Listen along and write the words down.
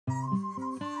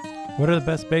What are the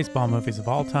best baseball movies of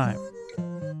all time?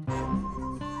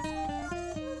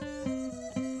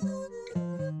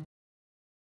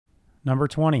 Number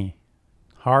 20,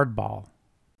 Hardball.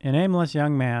 An aimless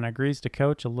young man agrees to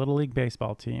coach a Little League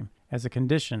baseball team as a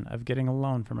condition of getting a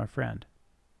loan from a friend.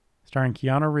 Starring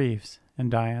Keanu Reeves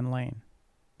and Diane Lane.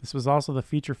 This was also the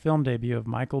feature film debut of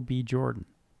Michael B. Jordan.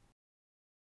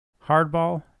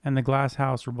 Hardball and The Glass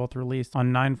House were both released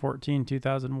on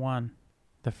 9/14/2001.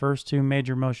 The first two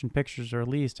major motion pictures were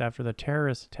released after the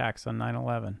terrorist attacks on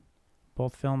 9/11.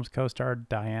 Both films co-starred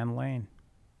Diane Lane.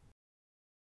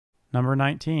 Number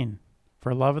 19,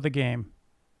 For Love of the Game.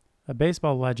 A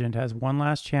baseball legend has one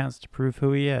last chance to prove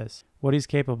who he is, what he's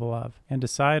capable of, and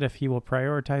decide if he will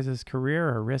prioritize his career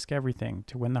or risk everything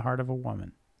to win the heart of a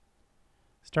woman.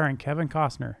 Starring Kevin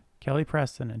Costner, Kelly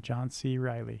Preston, and John C.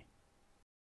 Reilly.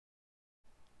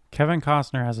 Kevin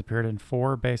Costner has appeared in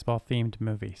 4 baseball-themed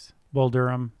movies: Bull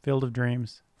Durham, Field of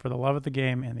Dreams, For the Love of the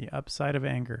Game, and The Upside of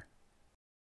Anger.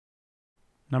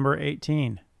 Number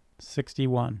 18,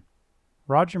 61.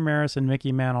 Roger Maris and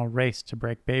Mickey Mantle raced to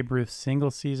break Babe Ruth's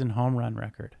single-season home run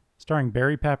record. Starring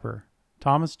Barry Pepper,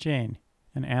 Thomas Jane,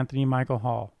 and Anthony Michael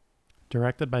Hall.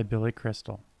 Directed by Billy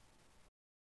Crystal.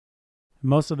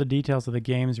 Most of the details of the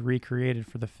games recreated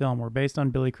for the film were based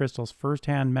on Billy Crystal's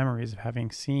first-hand memories of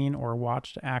having seen or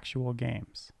watched actual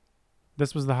games.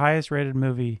 This was the highest-rated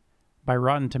movie by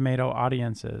Rotten Tomato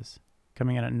audiences,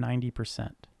 coming in at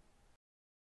 90%.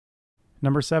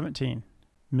 Number 17, $1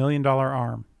 Million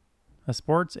Arm. A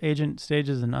sports agent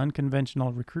stages an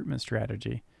unconventional recruitment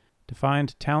strategy to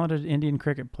find talented Indian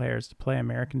cricket players to play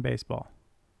American baseball.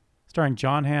 Starring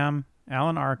John Hamm,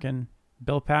 Alan Arkin,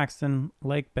 Bill Paxton,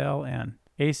 Lake Bell, and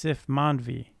Asif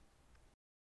Mandvi.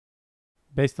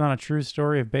 Based on a true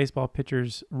story of baseball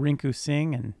pitchers Rinku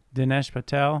Singh and Dinesh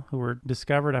Patel, who were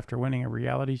discovered after winning a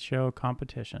reality show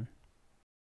competition.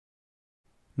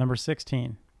 Number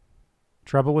 16,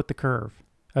 Trouble with the Curve.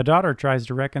 A daughter tries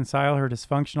to reconcile her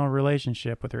dysfunctional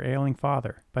relationship with her ailing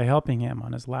father by helping him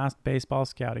on his last baseball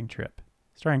scouting trip.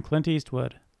 Starring Clint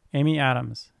Eastwood, Amy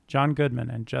Adams, John Goodman,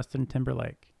 and Justin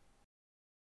Timberlake.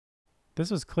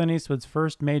 This was Clint Eastwood's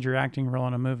first major acting role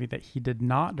in a movie that he did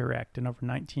not direct in over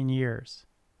 19 years,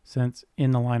 since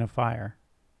In the Line of Fire.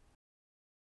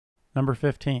 Number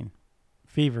 15,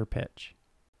 Fever Pitch.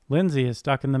 Lindsay is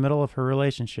stuck in the middle of her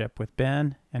relationship with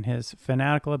Ben and his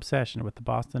fanatical obsession with the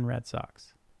Boston Red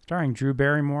Sox. Starring Drew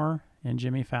Barrymore and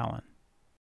Jimmy Fallon.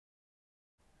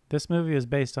 This movie is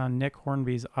based on Nick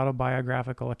Hornby's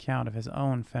autobiographical account of his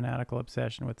own fanatical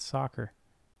obsession with soccer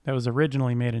that was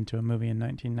originally made into a movie in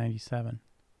 1997.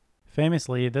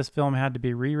 Famously, this film had to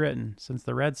be rewritten since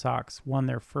the Red Sox won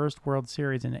their first World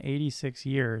Series in 86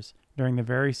 years during the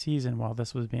very season while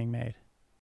this was being made.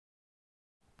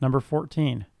 Number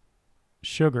 14,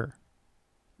 Sugar.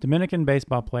 Dominican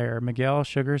baseball player Miguel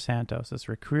Sugar Santos is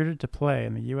recruited to play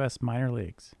in the U.S. minor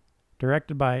leagues.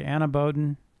 Directed by Anna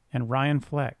Boden and Ryan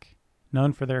Fleck,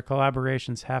 known for their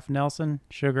collaborations Half Nelson,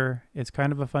 Sugar, It's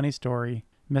Kind of a Funny Story,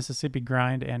 Mississippi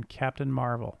Grind, and Captain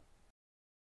Marvel.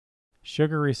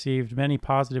 Sugar received many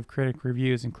positive critic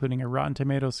reviews, including a Rotten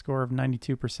Tomatoes score of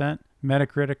 92%,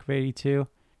 Metacritic of 82,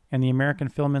 and the American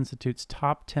Film Institute's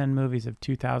top 10 movies of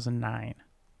 2009.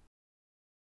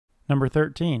 Number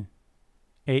 13,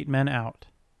 8 Men Out.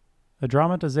 A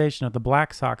dramatization of the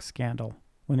Black Sox scandal,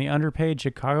 when the underpaid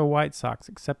Chicago White Sox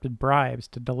accepted bribes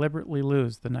to deliberately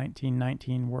lose the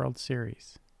 1919 World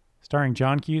Series. Starring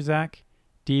John Cusack,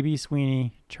 D.B.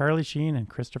 Sweeney, Charlie Sheen, and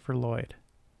Christopher Lloyd.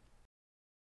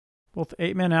 Both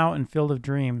 8 Men Out and Field of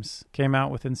Dreams came out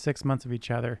within 6 months of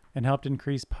each other and helped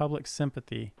increase public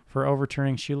sympathy for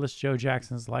overturning Shoeless Joe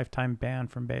Jackson's lifetime ban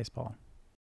from baseball.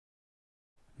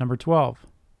 Number 12,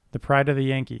 The Pride of the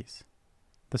Yankees.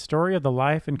 The story of the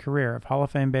life and career of Hall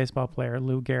of Fame baseball player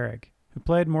Lou Gehrig, who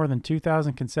played more than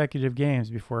 2,000 consecutive games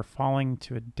before falling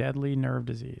to a deadly nerve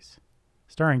disease.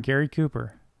 Starring Gary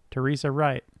Cooper, Teresa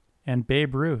Wright, and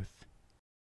Babe Ruth.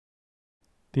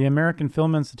 The American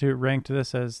Film Institute ranked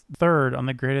this as third on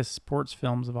the greatest sports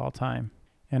films of all time,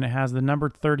 and it has the number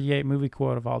 38 movie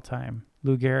quote of all time,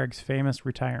 Lou Gehrig's famous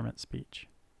retirement speech.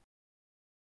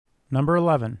 Number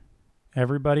 11,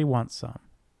 Everybody Wants Some.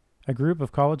 A group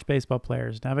of college baseball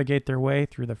players navigate their way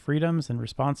through the freedoms and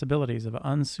responsibilities of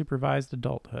unsupervised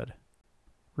adulthood.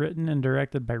 Written and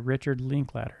directed by Richard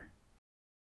Linklater.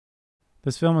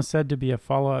 This film is said to be a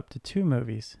follow-up to 2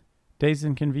 movies, Dazed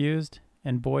and Confused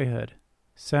and Boyhood,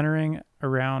 centering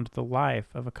around the life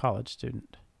of a college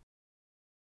student.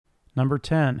 Number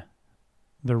 10,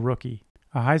 The Rookie.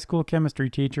 A high school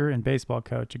chemistry teacher and baseball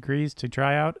coach agrees to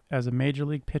try out as a major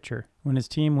league pitcher when his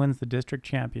team wins the district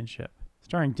championship.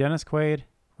 Starring Dennis Quaid,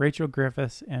 Rachel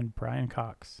Griffiths, and Brian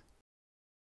Cox.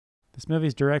 This movie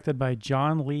is directed by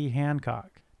John Lee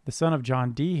Hancock, the son of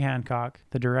John D. Hancock,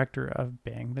 the director of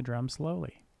Bang the Drum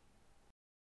Slowly.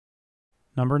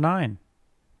 Number 9.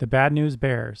 The Bad News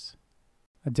Bears.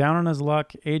 A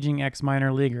down-on-his-luck, aging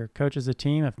ex-minor leaguer coaches a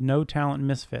team of no-talent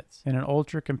misfits in an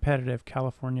ultra-competitive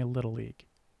California Little League.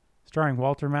 Starring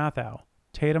Walter Matthau,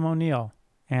 Tatum O'Neal,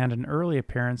 and an early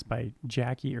appearance by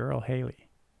Jackie Earle Haley.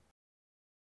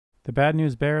 The Bad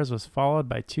News Bears was followed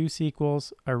by 2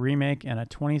 sequels, a remake, and a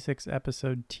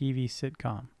 26-episode TV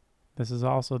sitcom. This is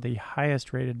also the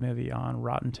highest-rated movie on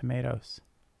Rotten Tomatoes.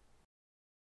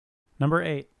 Number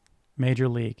 8. Major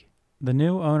League. The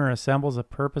new owner assembles a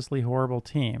purposely horrible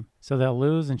team so they'll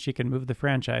lose and she can move the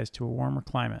franchise to a warmer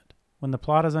climate. When the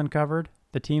plot is uncovered,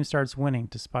 the team starts winning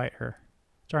to spite her.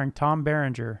 Starring Tom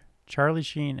Berenger, Charlie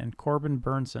Sheen, and Corbin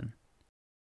Burnson.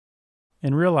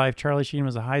 In real life, Charlie Sheen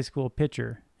was a high school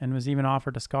pitcher and was even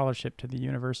offered a scholarship to the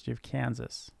University of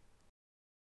Kansas.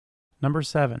 Number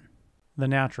 7. The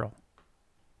Natural.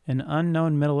 An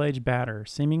unknown middle-aged batter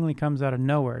seemingly comes out of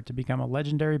nowhere to become a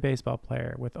legendary baseball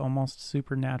player with almost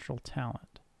supernatural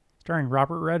talent. Starring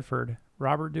Robert Redford,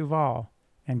 Robert Duvall,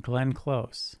 and Glenn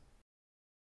Close.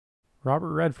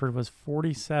 Robert Redford was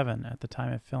 47 at the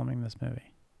time of filming this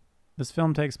movie. This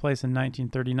film takes place in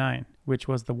 1939, which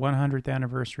was the 100th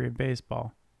anniversary of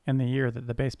baseball and the year that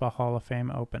the Baseball Hall of Fame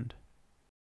opened.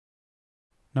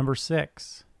 Number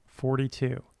 6.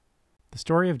 42. The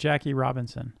story of Jackie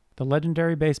Robinson, the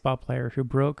legendary baseball player who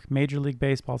broke Major League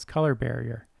Baseball's color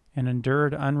barrier and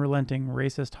endured unrelenting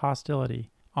racist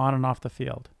hostility on and off the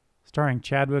field, starring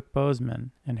Chadwick Boseman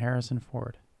and Harrison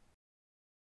Ford.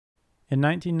 In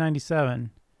 1997,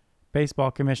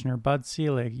 Baseball Commissioner Bud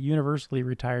Selig universally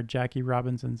retired Jackie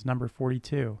Robinson's number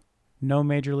 42. No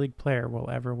Major League player will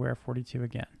ever wear 42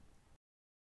 again.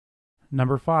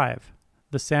 Number 5.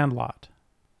 The Sandlot.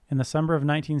 In the summer of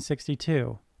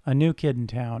 1962, a new kid in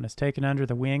town is taken under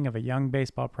the wing of a young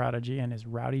baseball prodigy and his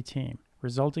rowdy team,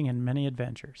 resulting in many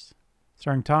adventures.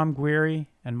 Starring Tom Guiri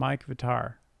and Mike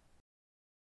Vitar.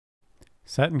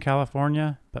 Set in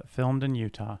California, but filmed in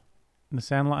Utah. The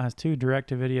Sandlot has 2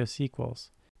 direct-to-video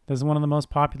sequels. This is one of the most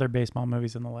popular baseball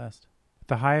movies on the list, with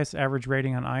the highest average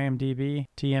rating on IMDb,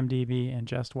 TMDB, and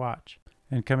Just Watch,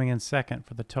 and coming in second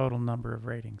for the total number of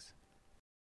ratings.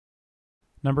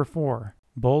 Number 4.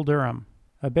 Bull Durham.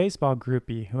 A baseball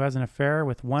groupie who has an affair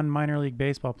with one minor league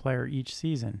baseball player each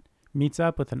season meets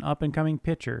up with an up-and-coming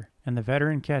pitcher and the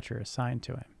veteran catcher assigned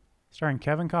to him. Starring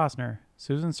Kevin Costner,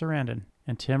 Susan Sarandon,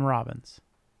 and Tim Robbins.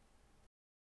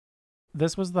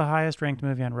 This was the highest-ranked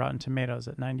movie on Rotten Tomatoes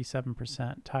at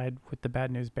 97%, tied with The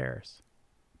Bad News Bears.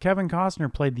 Kevin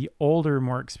Costner played the older,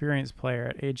 more experienced player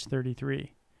at age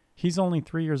 33. He's only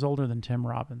 3 years older than Tim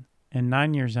Robbins, and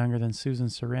 9 years younger than Susan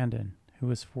Sarandon, who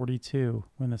was 42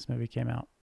 when this movie came out.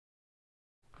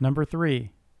 Number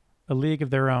 3. A League of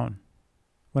Their Own.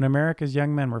 When America's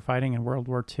young men were fighting in World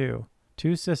War II,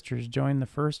 2 sisters joined the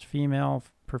first female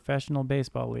professional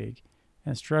baseball league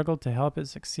and struggled to help it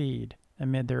succeed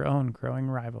amid their own growing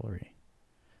rivalry.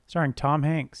 Starring Tom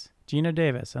Hanks, Gina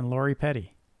Davis, and Lori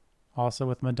Petty. Also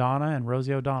with Madonna and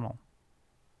Rosie O'Donnell.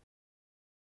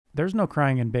 There's No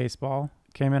Crying in Baseball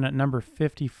came in at number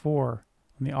 54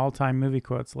 on the all-time movie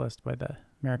quotes list by the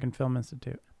American Film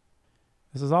Institute.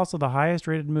 This is also the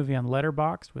highest-rated movie on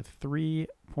Letterboxd with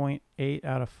 3.8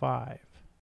 out of 5.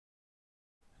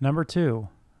 Number 2.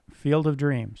 Field of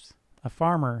Dreams. A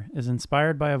farmer is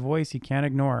inspired by a voice he can't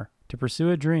ignore to pursue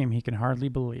a dream he can hardly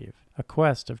believe, a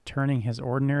quest of turning his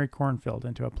ordinary cornfield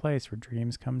into a place where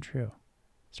dreams come true.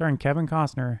 Starring Kevin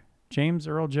Costner, James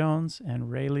Earl Jones, and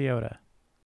Ray Liotta.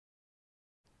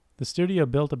 The studio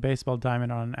built a baseball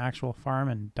diamond on an actual farm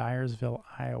in Dyersville,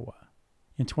 Iowa.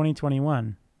 In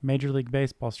 2021, Major League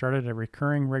Baseball started a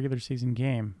recurring regular season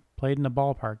game played in a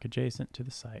ballpark adjacent to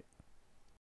the site.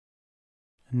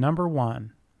 Number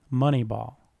 1.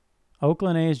 Moneyball.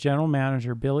 Oakland A's general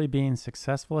manager Billy Beane's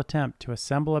successful attempt to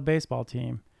assemble a baseball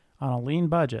team on a lean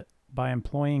budget by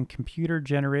employing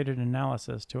computer-generated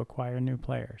analysis to acquire new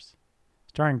players.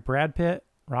 Starring Brad Pitt,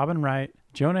 Robin Wright,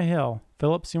 Jonah Hill,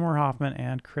 Philip Seymour Hoffman,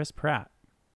 and Chris Pratt.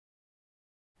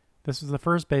 This was the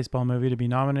first baseball movie to be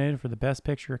nominated for the Best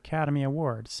Picture Academy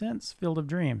Award since Field of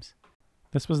Dreams.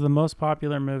 This was the most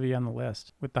popular movie on the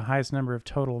list, with the highest number of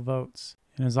total votes,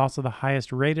 and is also the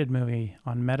highest rated movie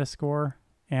on Metascore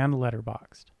and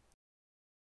Letterboxd.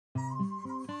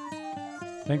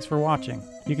 Thanks for watching.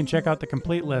 You can check out the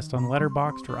complete list on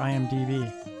Letterboxd or IMDb.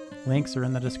 Links are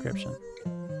in the description.